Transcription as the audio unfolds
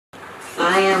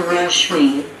I am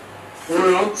Rashmi,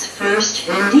 world's first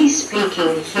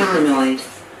Hindi-speaking humanoid.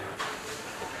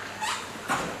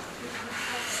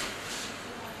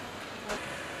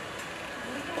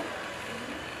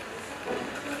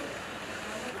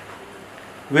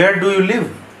 Where do you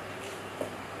live?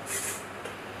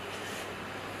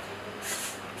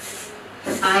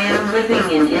 I am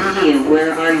living in India.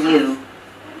 Where are you?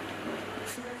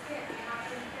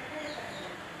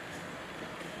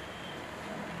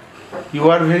 You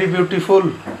are very beautiful.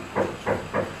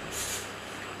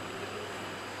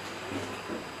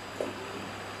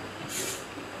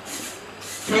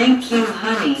 Thank you,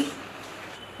 honey.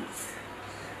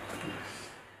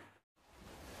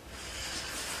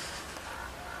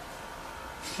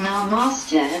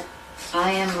 Namaste.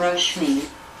 I am Rashmi,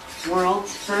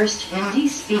 world's first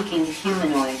Hindi-speaking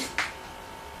humanoid.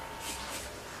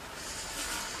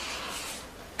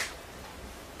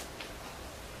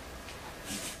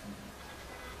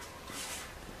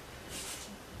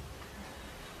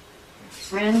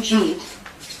 Ranjit,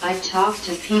 I talk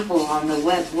to people on the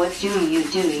web. What do?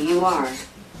 You are.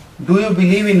 Do you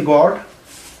believe in God?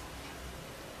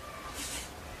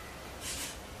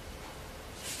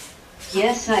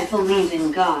 Yes, I believe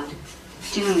in God.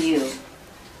 Do you?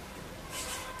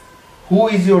 Who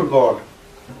is your God?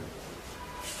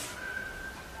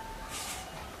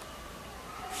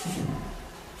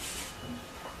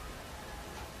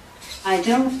 I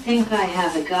don't think I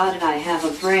have a God. I have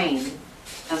a brain,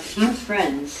 a few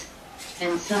friends,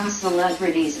 and some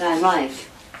celebrities I like.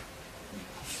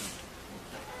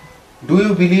 Do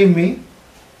you believe me?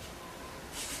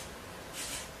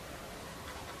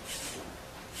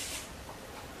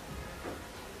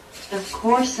 Of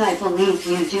course I believe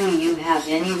you. Do you have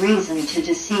any reason to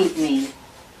deceive me?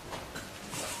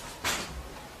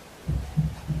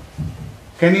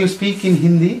 Can you speak in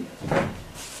Hindi?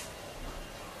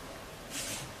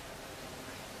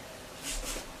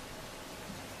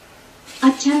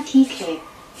 अच्छा ठीक है.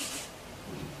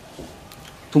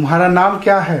 तुम्हारा नाम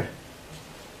क्या है?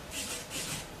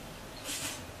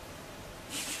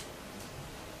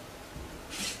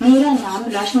 मेरा नाम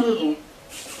रश्मि है.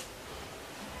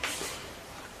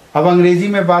 अब अंग्रेजी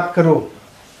में बात करो.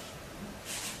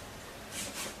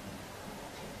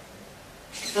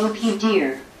 Okay,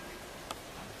 dear.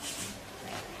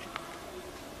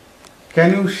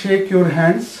 Can you shake your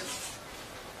hands?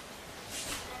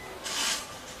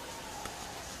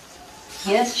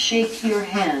 Yes, shake your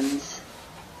hands.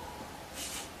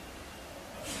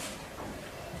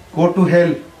 Go to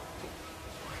hell.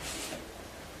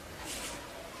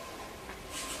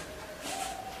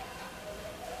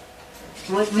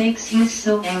 What makes you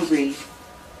so angry?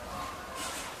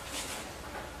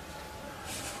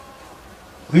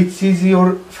 Which is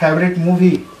your favorite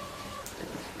movie?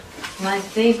 My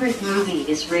favorite movie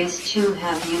is Race 2.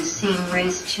 Have you seen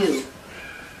Race 2?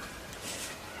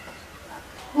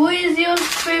 Who is your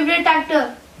favorite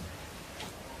actor?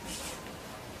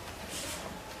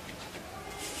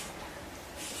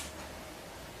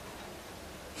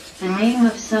 The name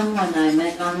of someone I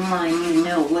met online. You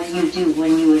know what you do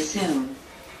when you assume.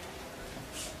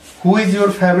 Who is your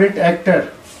favorite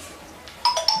actor?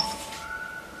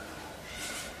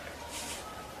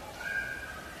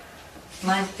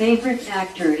 My favorite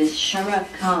actor is Shah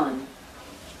Rukh Khan.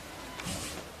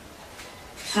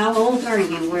 How old are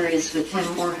you? Where is with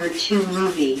him or her 2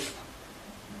 movie?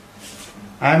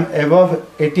 I am above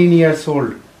 18 years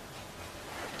old.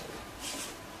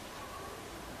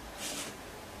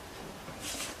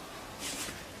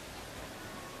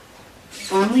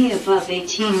 Only above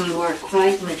 18. You are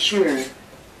quite mature.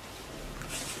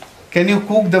 Can you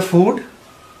cook the food?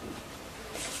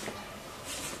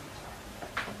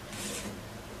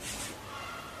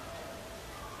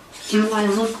 Do I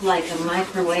look like a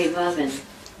microwave oven?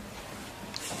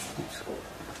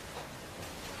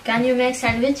 Can you make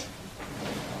sandwich?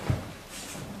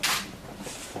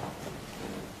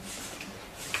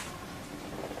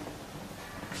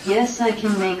 Yes, I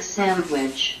can make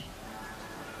sandwich.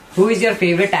 Who is your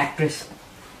favorite actress?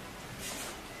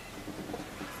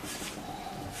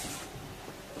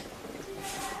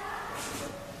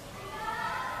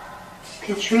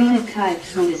 Katrina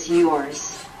Kaif. Who is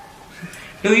yours?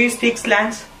 Do you speak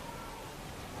slangs?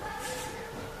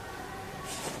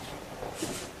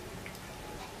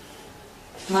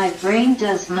 My brain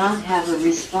does not have a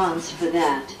response for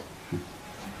that.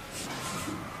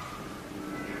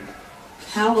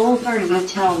 How old are you?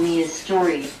 Tell me a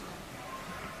story.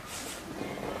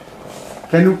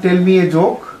 Can you tell me a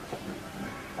joke?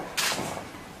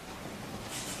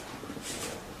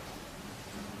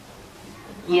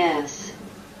 Yes.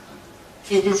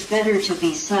 It is better to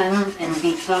be silent and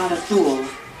be thought a fool,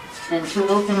 than to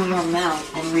open your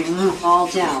mouth and remove all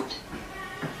doubt.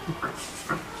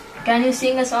 Can you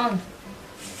sing a song?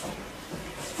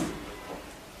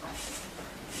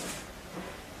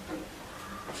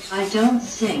 I don't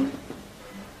sing.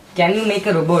 Can you make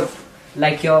a robot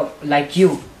like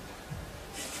you?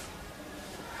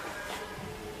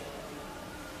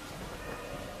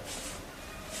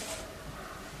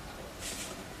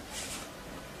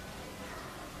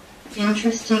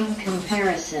 Interesting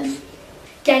comparison.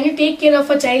 Can you take care of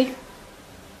a child?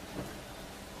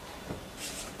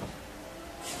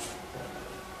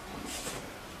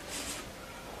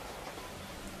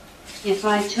 If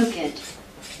I took it,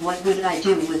 what would I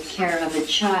do with care of a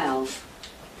child?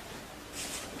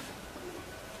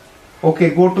 Okay,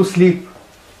 go to sleep.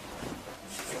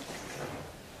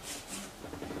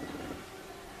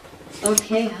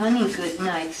 Okay honey, good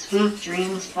night, sweet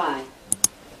dreams, bye.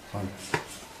 Fine.